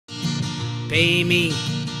Pay me,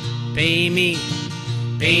 pay me,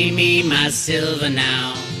 pay me my silver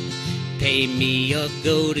now. Pay me or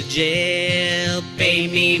go to jail. Pay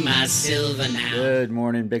me my silver now. Good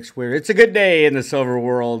morning, Big Weir. It's a good day in the silver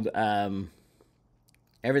world.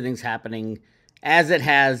 Everything's happening as it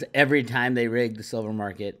has every time they rig the silver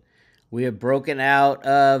market. We have broken out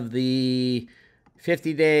of the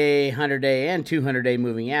 50-day, 100-day, and 200-day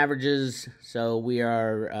moving averages. So we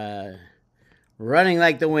are running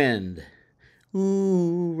like the wind.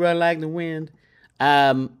 Ooh, run like the wind.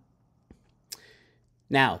 Now,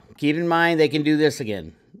 keep in mind they can do this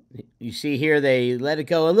again. You see here they let it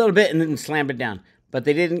go a little bit and then slam it down. But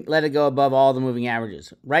they didn't let it go above all the moving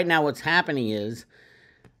averages. Right now what's happening is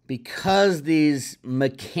because these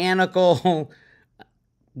mechanical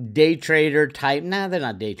day trader type, they're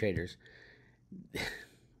not day traders.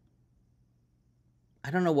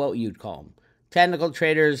 I don't know what you'd call them. Technical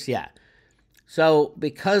traders, yeah. So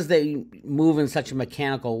because they move in such a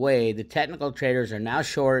mechanical way, the technical traders are now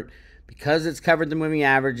short because it's covered the moving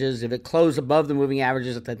averages. If it closed above the moving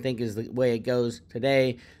averages, which I think is the way it goes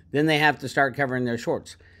today, then they have to start covering their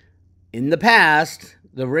shorts. In the past,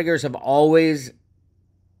 the riggers have always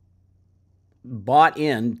bought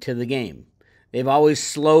into the game. They've always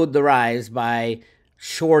slowed the rise by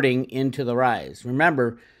shorting into the rise.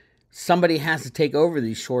 Remember, somebody has to take over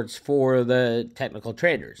these shorts for the technical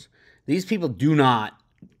traders. These people do not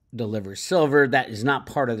deliver silver. That is not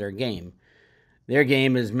part of their game. Their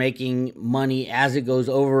game is making money as it goes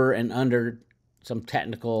over and under some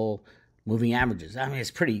technical moving averages. I mean, it's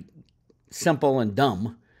pretty simple and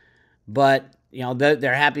dumb, but you know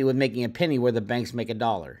they're happy with making a penny where the banks make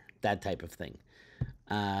 $1, that type of thing.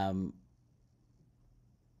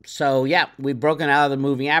 So yeah, we've broken out of the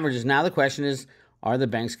moving averages. Now the question is, are the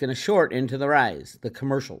banks going to short into the rise? The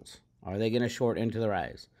commercials, are they going to short into the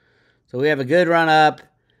rise? So we have a good run up.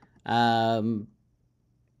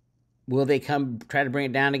 Will they come try to bring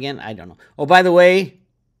it down again? I don't know. Oh, by the way,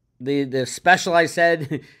 the special I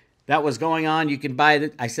said that was going on, you can buy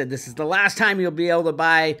it. I said this is the last time you'll be able to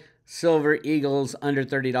buy Silver Eagles under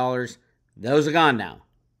 $30. Those are gone now.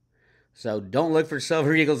 So don't look for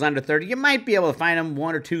Silver Eagles under 30. You might be able to find them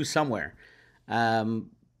one or two somewhere. Through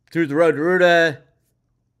the road to Ruta,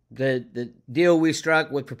 the deal we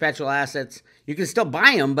struck with Perpetual Assets, you can still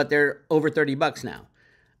buy them, but they're over $30 now.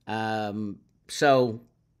 So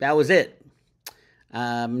that was it.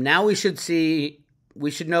 Now we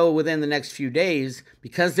should know within the next few days,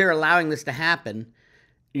 because they're allowing this to happen.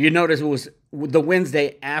 You notice it was the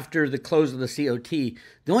Wednesday after the close of the COT.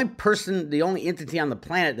 The only entity on the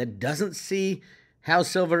planet that doesn't see how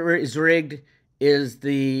silver is rigged is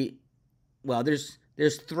there's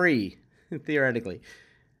three, theoretically.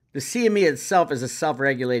 The CME itself is a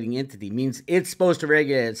self-regulating entity, means it's supposed to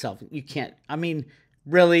regulate itself. You can't,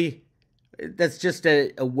 really? That's just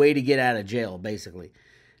a way to get out of jail, basically.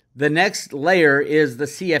 The next layer is the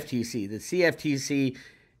CFTC. The CFTC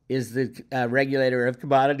is the regulator of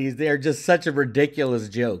commodities. They are just such a ridiculous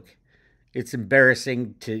joke. It's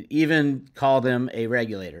embarrassing to even call them a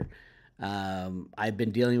regulator. I've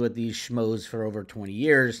been dealing with these schmoes for over 20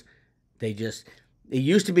 years. It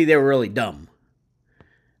used to be they were really dumb.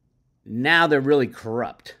 Now they're really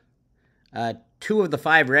corrupt. 2 of the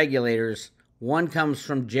 5 regulators, one comes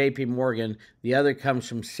from JP Morgan, the other comes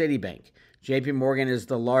from Citibank. JP Morgan is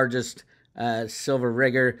the largest silver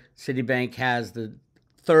rigger. Citibank has the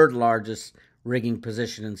 3rd largest rigging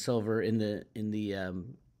position in silver in the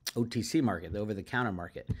OTC market, the over-the-counter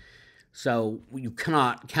market. So you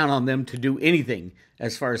cannot count on them to do anything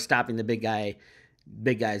as far as stopping the big guys.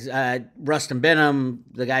 Rustin Benham,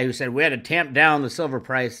 the guy who said we had to tamp down the silver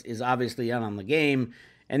price, is obviously out on the game.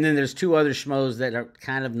 And then there's 2 other schmoes that are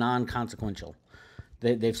kind of non-consequential.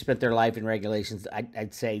 They've spent their life in regulations.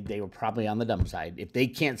 I'd say they were probably on the dumb side. If they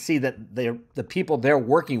can't see that the people they're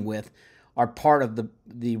working with are part of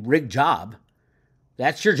the rig job,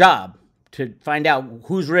 that's your job, to find out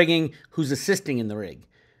who's rigging, who's assisting in the rig.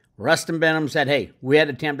 Rustin Benham said, hey, we had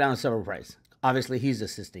to tamp down the silver price. Obviously, he's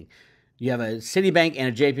assisting. You have a Citibank and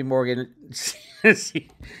a JP Morgan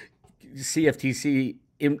CFTC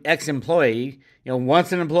ex-employee.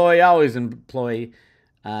 Once an employee, always an employee.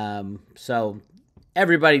 So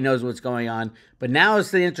everybody knows what's going on. But now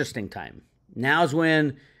is the interesting time. Now is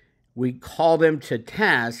when we call them to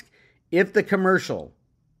task if the commercial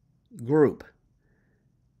group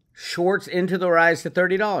shorts into the rise to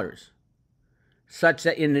 $30, such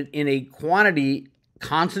that in a quantity,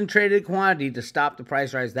 concentrated quantity to stop the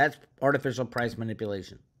price rise, that's artificial price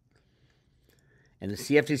manipulation. And the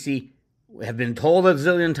CFTC have been told a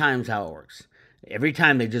zillion times how it works. Every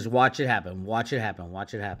time they just watch it happen, watch it happen,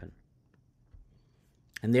 watch it happen.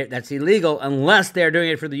 And that's illegal unless they're doing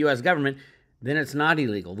it for the U.S. government. Then it's not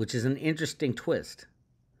illegal, which is an interesting twist.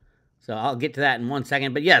 So I'll get to that in 1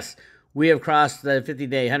 second. But yes, we have crossed the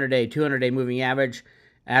 50-day, 100-day, 200-day moving average.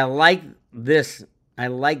 And I like this. I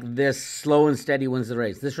like this slow and steady wins the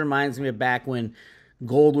race. This reminds me of back when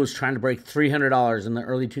gold was trying to break $300 in the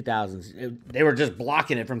early 2000s. They were just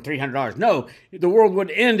blocking it from $300. No, the world would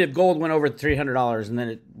end if gold went over $300, and then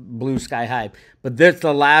it blew sky high. But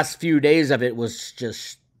the last few days of it was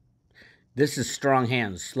just, this is strong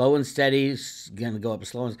hands. Slow and steady, going to go up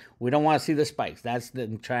slow. We don't want to see the spikes. That's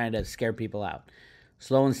them trying to scare people out.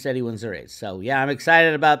 Slow and steady wins the race. So, yeah, I'm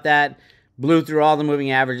excited about that. Blew through all the moving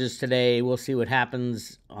averages today. We'll see what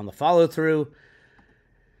happens on the follow-through.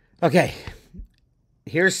 Okay.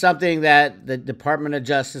 Here's something that the Department of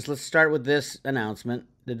Justice, let's start with this announcement.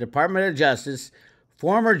 The Department of Justice,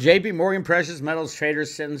 former JP Morgan precious metals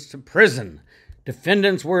traders sentenced to prison.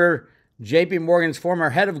 Defendants were JP Morgan's former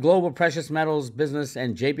head of global precious metals business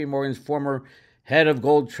and JP Morgan's former head of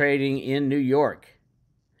gold trading in New York.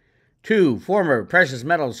 2 former precious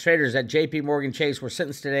metals traders at JP Morgan Chase were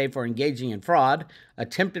sentenced today for engaging in fraud,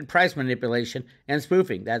 attempted price manipulation, and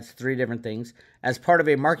spoofing. That's 3 different things. As part of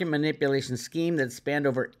a market manipulation scheme that spanned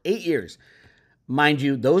over 8 years. Mind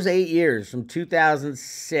you, those 8 years from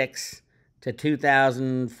 2006 to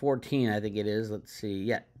 2014, I think it is. Let's see.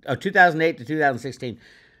 Yeah. 2008 to 2016.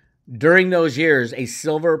 During those years, a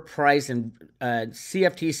silver price and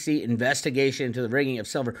CFTC investigation into the rigging of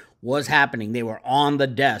silver was happening. They were on the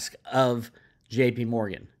desk of JP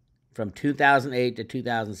Morgan from 2008 to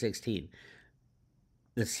 2016.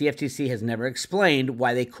 The CFTC has never explained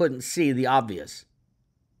why they couldn't see the obvious.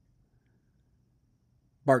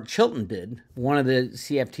 Bart Chilton did. One of the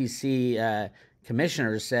CFTC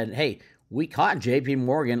commissioners said, hey, we caught JP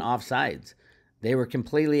Morgan offsides. They were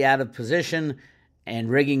completely out of position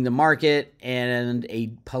and rigging the market, and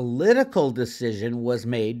a political decision was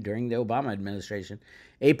made during the Obama administration.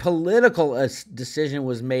 A political decision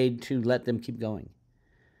was made to let them keep going.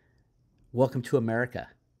 Welcome to America.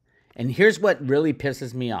 And here's what really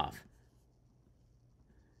pisses me off.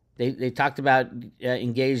 They talked about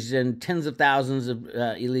engaged in tens of thousands of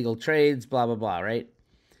illegal trades, blah, blah, blah, right?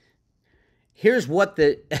 Here's what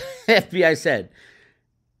the FBI said.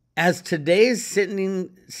 As today's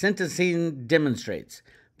sentencing demonstrates,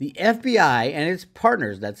 the FBI and its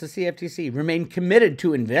partners, that's the CFTC, remain committed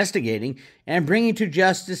to investigating and bringing to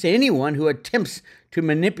justice anyone who attempts to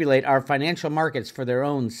manipulate our financial markets for their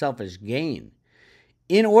own selfish gain.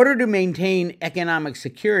 In order to maintain economic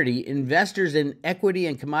security, investors in equity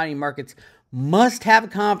and commodity markets must have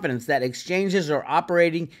confidence that exchanges are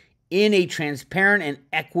operating in a transparent and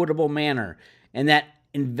equitable manner, and that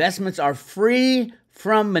investments are free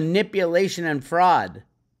from manipulation and fraud.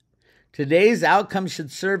 Today's outcome should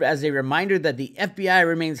serve as a reminder that the FBI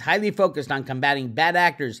remains highly focused on combating bad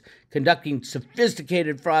actors conducting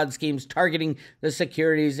sophisticated fraud schemes targeting the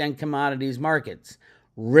securities and commodities markets.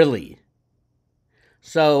 Really?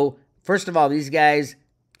 So, first of all, these guys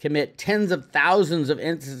commit tens of thousands of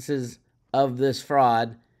instances of this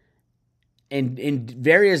fraud and in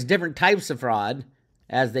various different types of fraud.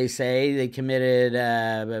 As they say, they committed,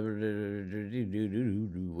 where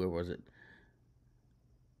was it?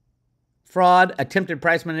 Fraud, attempted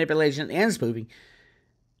price manipulation, and spoofing.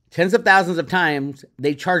 Tens of thousands of times,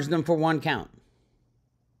 they charged them for one count.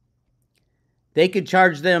 They could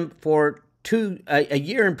charge them for a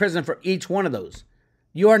year in prison for each one of those.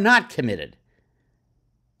 You are not committed.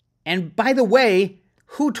 And by the way,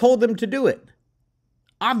 who told them to do it?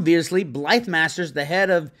 Obviously, Blythe Masters, the head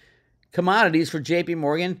of commodities for JP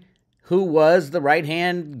Morgan, who was the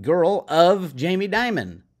right-hand girl of Jamie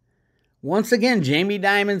Dimon. Once again, Jamie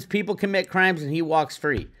Dimon's people commit crimes and he walks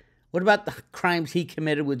free. What about the crimes he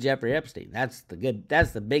committed with Jeffrey Epstein? That's the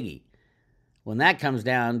biggie. When that comes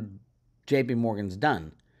down, JP Morgan's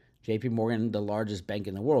done. JP Morgan, the largest bank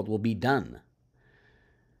in the world, will be done.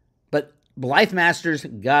 But Blythe Masters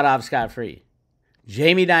got off scot-free.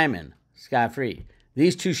 Jamie Dimon, scot-free.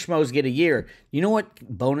 These 2 schmoes get a year. You know what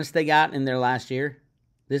bonus they got in their last year?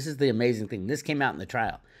 This is the amazing thing. This came out in the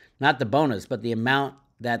trial. Not the bonus, but the amount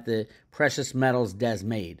that the precious metals des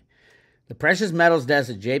made. The precious metals desk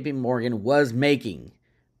at JP Morgan was making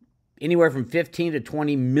anywhere from $15 to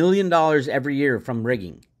 $20 million every year from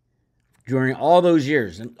rigging during all those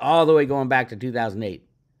years, and all the way going back to 2008.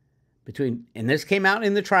 And this came out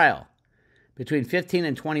in the trial, between $15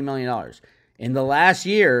 and $20 million. In the last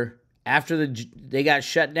year, after they got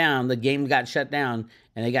shut down, the game got shut down,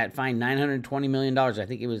 and they got fined $920 million. I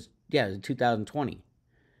think it was 2020.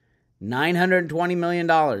 $920 million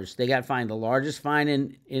they got fined, the largest fine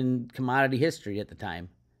in commodity history at the time.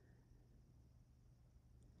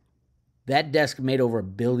 That desk made over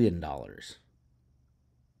 $1 billion.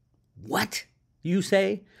 What? You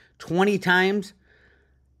say? 20 times?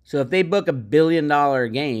 So if they book $1 billion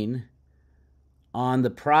gain on the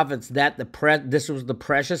profits that this was the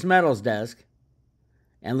precious metals desk,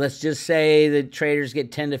 and let's just say the traders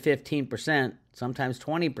get 10 to 15%, sometimes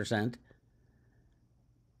 20%,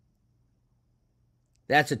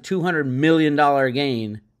 that's a $200 million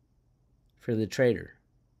gain for the trader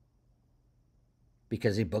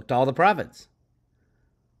because he booked all the profits.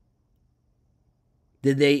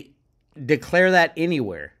 Did they declare that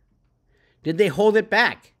anywhere? Did they hold it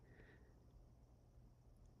back?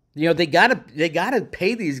 You know, they gotta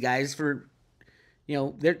pay these guys for, you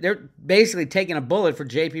know, they're basically taking a bullet for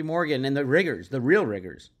JP Morgan and the riggers, the real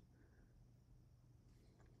riggers.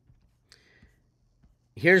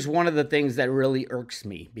 Here's one of the things that really irks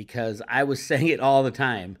me, because I was saying it all the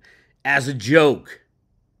time as a joke.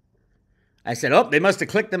 I said, oh, they must have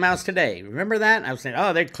clicked the mouse today. Remember that? I was saying,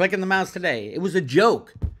 oh, they're clicking the mouse today. It was a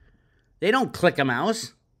joke. They don't click a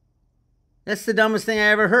mouse. That's the dumbest thing I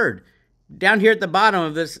ever heard. Down here at the bottom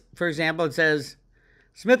of this, for example, it says,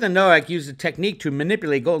 Smith and Nowak used a technique to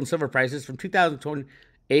manipulate gold and silver prices from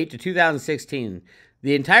 2008 to 2016.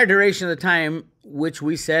 The entire duration of the time, which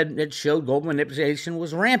we said it showed gold manipulation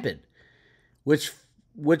was rampant, which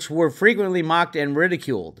were frequently mocked and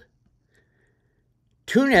ridiculed.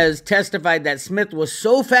 Túnez testified that Smith was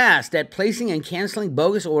so fast at placing and canceling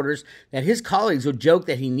bogus orders that his colleagues would joke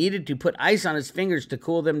that he needed to put ice on his fingers to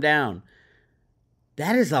cool them down.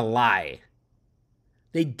 That is a lie.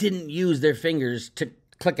 They didn't use their fingers to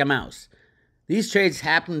click a mouse. These trades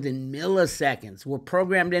happened in milliseconds, were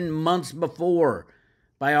programmed in months before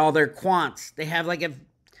by all their quants. They have like a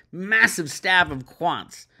massive staff of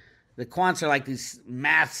quants. The quants are like these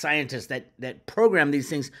math scientists that program these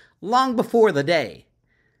things long before the day.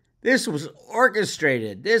 This was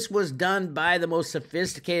orchestrated. This was done by the most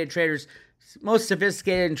sophisticated traders. Most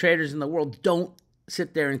sophisticated traders in the world don't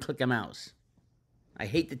sit there and click a mouse. I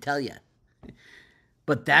hate to tell you.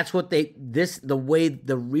 But that's what the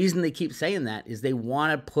reason they keep saying that is they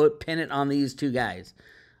want to pin it on these two guys,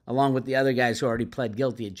 along with the other guys who already pled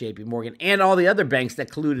guilty at JP Morgan and all the other banks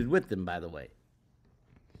that colluded with them, by the way.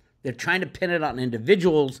 They're trying to pin it on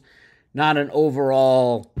individuals, not an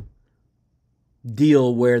overall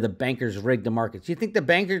deal where the bankers rig the markets. You think the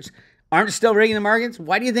bankers aren't still rigging the markets?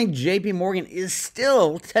 Why do you think JP Morgan is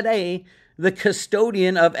still today the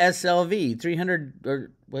custodian of SLV? 300,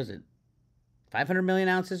 or was it 500 million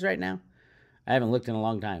ounces right now? I haven't looked in a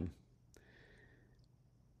long time.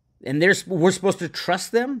 And we're supposed to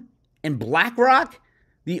trust them? And BlackRock,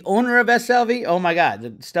 the owner of SLV? Oh my God,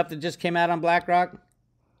 the stuff that just came out on BlackRock?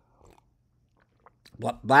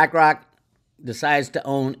 BlackRock decides to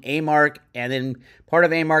own A-Mark, and then part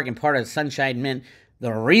of A-Mark and part of Sunshine Mint.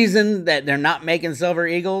 The reason that they're not making Silver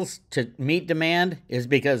Eagles to meet demand is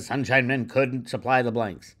because Sunshine Mint couldn't supply the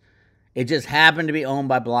blanks. It just happened to be owned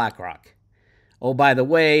by BlackRock. Oh, by the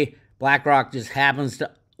way, BlackRock just happens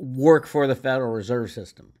to work for the Federal Reserve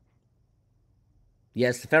System.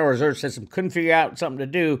 Yes, the Federal Reserve System couldn't figure out something to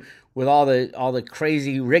do with all the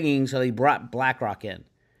crazy rigging, so they brought BlackRock in.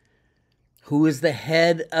 Who is the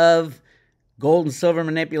head of gold and silver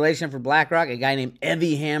manipulation for BlackRock? A guy named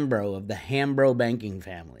Evie Hambro of the Hambro banking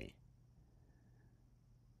family.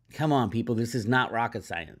 Come on, people, this is not rocket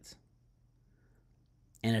science.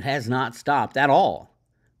 And it has not stopped at all.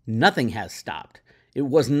 Nothing has stopped. It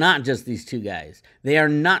was not just these two guys. They are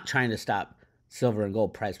not trying to stop silver and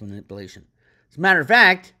gold price manipulation. As a matter of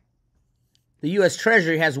fact, the U.S.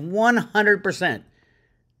 Treasury has 100%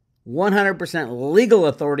 legal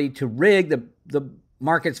authority to rig the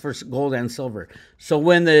markets for gold and silver. So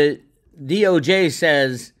when the DOJ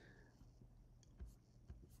says,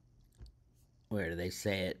 where do they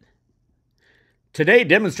say it? Today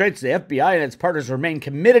demonstrates the FBI and its partners remain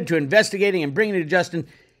committed to investigating and bringing to justice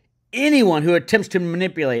anyone who attempts to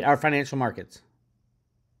manipulate our financial markets.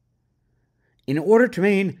 In order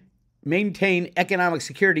to maintain economic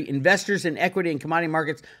security, investors in equity and commodity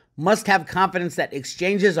markets must have confidence that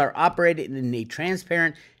exchanges are operated in a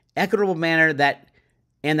transparent, equitable manner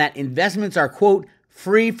and that investments are, quote,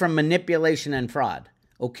 free from manipulation and fraud.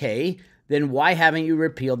 Okay, then why haven't you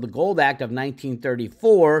repealed the Gold Act of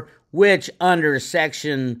 1934, which under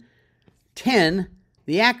Section 10,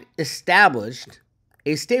 the act established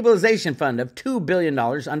a stabilization fund of $2 billion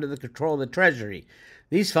under the control of the Treasury.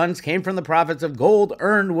 These funds came from the profits of gold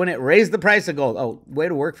earned when it raised the price of gold. Oh, way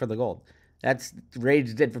to work for the gold. That's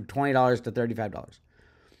raised it from $20 to $35.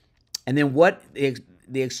 And then what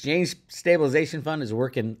the Exchange Stabilization Fund is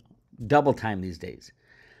working double time these days.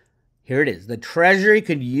 Here it is. The Treasury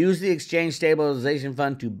could use the Exchange Stabilization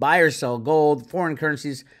Fund to buy or sell gold, foreign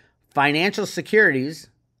currencies, financial securities.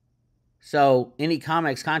 So any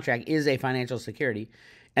COMEX contract is a financial security,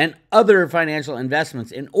 and other financial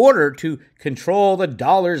investments in order to control the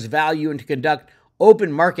dollar's value and to conduct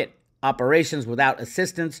open market operations without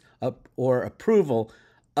assistance or approval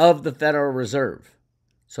of the Federal Reserve.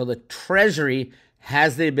 So the Treasury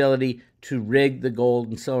has the ability to rig the gold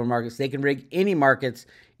and silver markets. They can rig any markets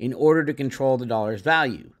in order to control the dollar's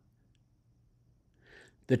value.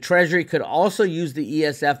 The Treasury could also use the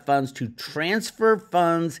ESF funds to transfer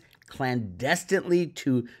funds clandestinely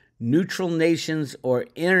to neutral nations or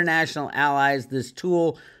international allies. This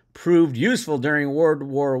tool proved useful during World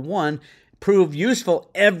War I, proved useful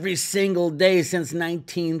every single day since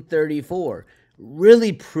 1934.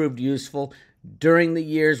 Really proved useful during the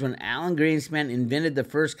years when Alan Greenspan invented the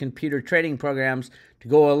first computer trading programs to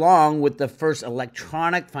go along with the first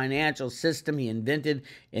electronic financial system he invented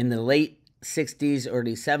in the late 60s,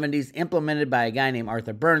 early 70s, implemented by a guy named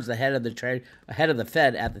Arthur Burns, the head of the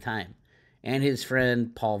Fed at the time, and his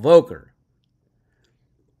friend Paul Volcker.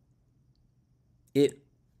 It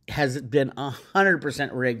has been 100%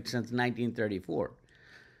 rigged since 1934.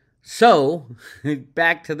 So,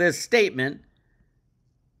 back to this statement.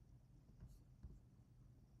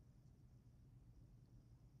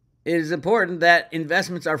 It is important that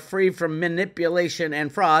investments are free from manipulation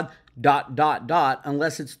and fraud, ...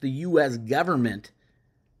 unless it's the U.S. government,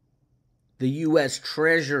 the U.S.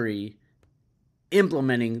 Treasury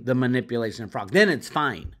implementing the manipulation and fraud. Then it's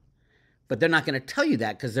fine. But they're not going to tell you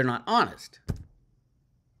that because they're not honest.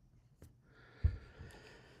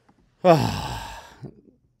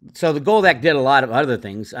 So the Gold Act did a lot of other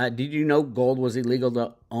things. Did you know gold was illegal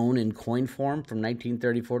to own in coin form from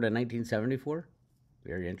 1934 to 1974?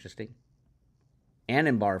 Very interesting. And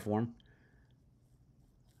in bar form.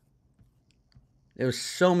 There were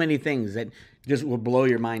so many things that just would blow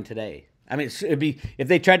your mind today. I mean, it'd be, if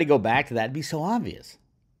they tried to go back to that, it'd be so obvious.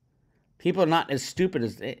 People are not as stupid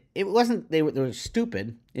as it wasn't. They were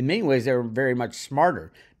stupid in many ways. They were very much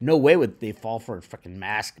smarter. No way would they fall for a freaking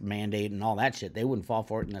mask mandate and all that shit. They wouldn't fall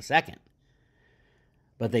for it in a second.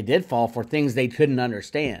 But they did fall for things they couldn't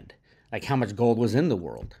understand, like how much gold was in the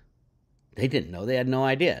world. They didn't know. They had no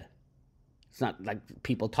idea. It's not like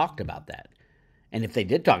people talked about that. And if they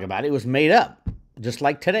did talk about it, it was made up. Just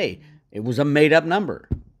like today. It was a made-up number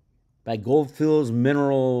by Gold Fields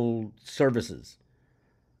Mineral Services.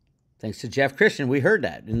 Thanks to Jeff Christian, we heard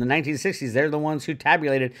that. In the 1960s, they're the ones who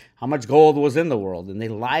tabulated how much gold was in the world, and they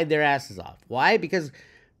lied their asses off. Why? Because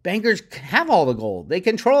bankers have all the gold. They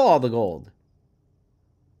control all the gold.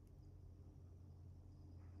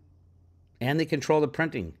 And they control the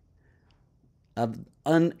printing of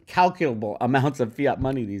uncalculable amounts of fiat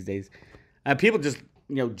money these days. People just,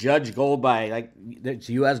 judge gold by like its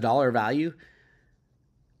U.S. dollar value.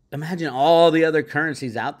 Imagine all the other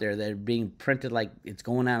currencies out there that are being printed like it's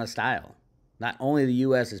going out of style. Not only the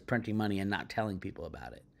U.S. is printing money and not telling people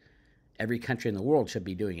about it. Every country in the world should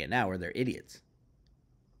be doing it now, or they're idiots.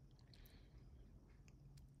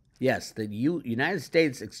 Yes, the United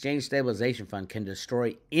States Exchange Stabilization Fund can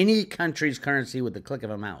destroy any country's currency with the click of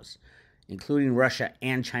a mouse, including Russia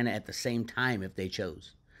and China at the same time if they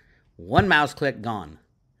chose. One mouse click, gone.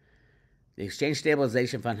 The Exchange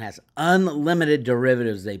Stabilization Fund has unlimited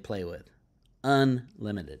derivatives they play with.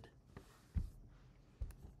 Unlimited.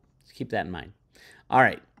 Let's keep that in mind. All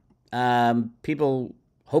right. People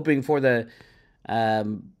hoping for the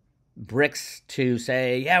BRICS to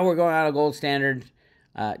say, yeah, we're going out of gold standard.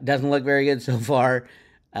 Doesn't look very good so far.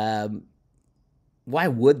 Why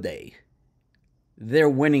would they? They're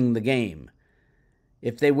winning the game.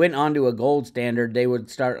 If they went onto a gold standard, they would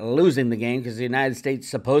start losing the game because the United States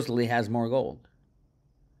supposedly has more gold.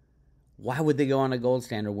 Why would they go on a gold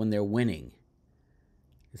standard when they're winning?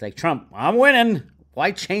 It's like, Trump, I'm winning. Why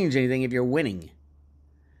change anything if you're winning?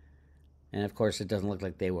 And of course, it doesn't look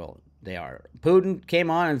like they will. They are. Putin came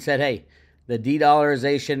on and said, hey, the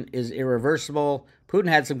de-dollarization is irreversible. Putin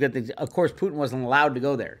had some good things. Of course, Putin wasn't allowed to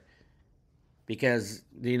go there because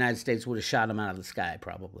the United States would have shot him out of the sky,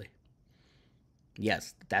 probably.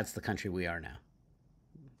 Yes, that's the country we are now.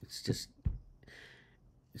 It's just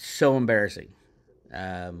so embarrassing.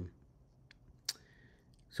 So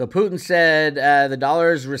Putin said the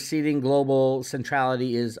dollar's receding global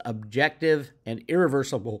centrality is objective and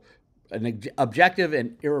irreversible, an objective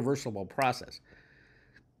and irreversible process.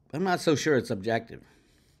 I'm not so sure it's objective.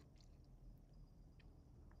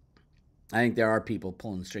 I think there are people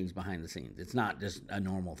pulling strings behind the scenes. It's not just a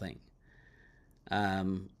normal thing.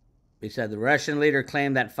 We said the Russian leader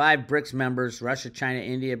claimed that 5 BRICS members, Russia, China,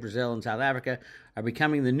 India, Brazil, and South Africa, are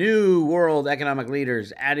becoming the new world economic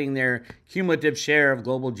leaders, adding their cumulative share of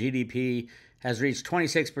global GDP has reached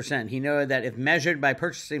 26%. He noted that if measured by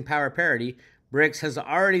purchasing power parity, BRICS has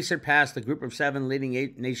already surpassed the group of 7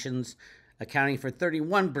 leading nations, accounting for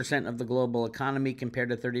 31% of the global economy compared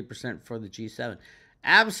to 30% for the G7.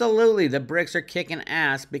 Absolutely, the BRICS are kicking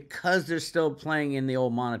ass because they're still playing in the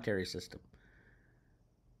old monetary system.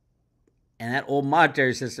 And that old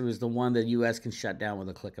monetary system is the one that the U.S. can shut down with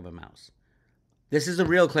a click of a mouse. This is a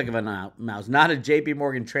real click of a mouse, not a JP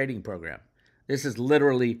Morgan trading program. This is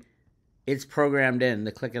literally, it's programmed in.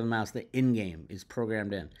 The click of the mouse, the in-game is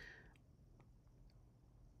programmed in.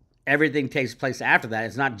 Everything takes place after that.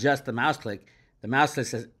 It's not just the mouse click. The mouse click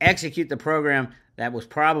says, execute the program that was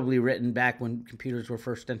probably written back when computers were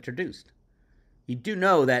first introduced. You do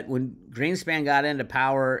know that when Greenspan got into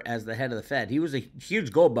power as the head of the Fed, he was a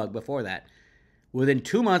huge gold bug before that. Within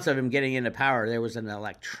 2 months of him getting into power, there was an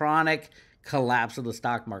electronic collapse of the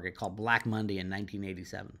stock market called Black Monday in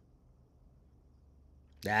 1987.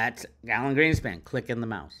 That's Alan Greenspan clicking the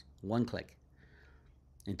mouse. One click.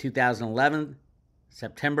 In 2011,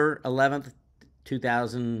 September 11th,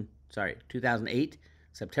 2008,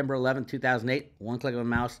 September 11th, 2008, one click of a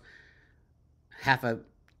mouse, half a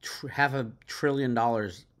 $1 trillion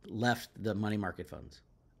left the money market funds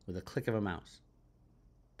with a click of a mouse.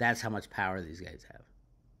 That's how much power these guys have.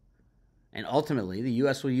 And ultimately, the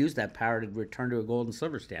U.S. will use that power to return to a gold and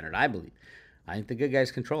silver standard, I believe. I think the good guys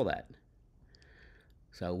control that.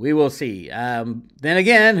 So we will see. Then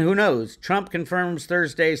again, who knows? Trump confirms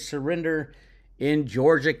Thursday's surrender in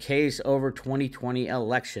Georgia case over 2020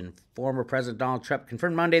 election. Former President Donald Trump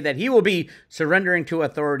confirmed Monday that he will be surrendering to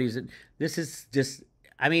authorities. This is just,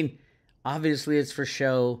 I mean, obviously it's for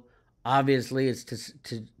show. Obviously it's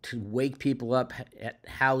to wake people up at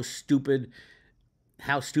how stupid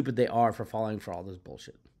they are for falling for all this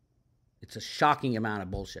bullshit. It's a shocking amount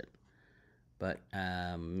of bullshit. But,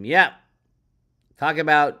 yeah. Talk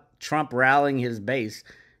about Trump rallying his base.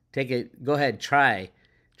 Go ahead, try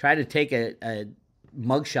to take a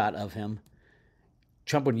mugshot of him.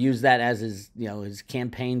 Trump would use that as his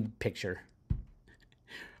campaign picture.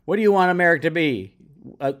 What do you want America to be?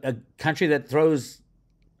 A country that throws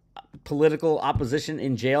political opposition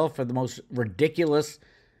in jail for the most ridiculous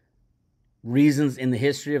reasons in the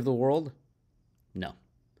history of the world? No.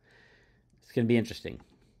 It's going to be interesting.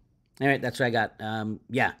 All right, that's what I got.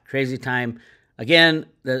 Yeah, crazy time. Again,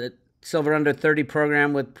 the silver under 30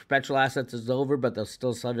 program with perpetual assets is over, but they'll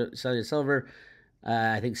still sell you silver.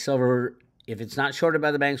 I think silver, if it's not shorted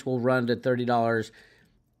by the banks, will run to $30.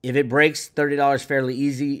 If it breaks $30 fairly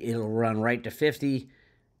easy, it'll run right to $50.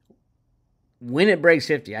 When it breaks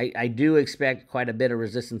 50, I do expect quite a bit of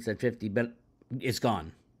resistance at 50, but it's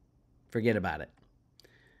gone. Forget about it.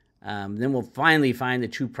 Then we'll finally find the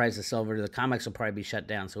true price of silver. The COMEX will probably be shut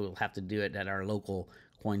down, so we'll have to do it at our local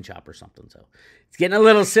coin shop or something. So it's getting a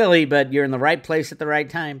little silly, but you're in the right place at the right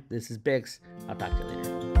time. This is Bix. I'll talk to you later.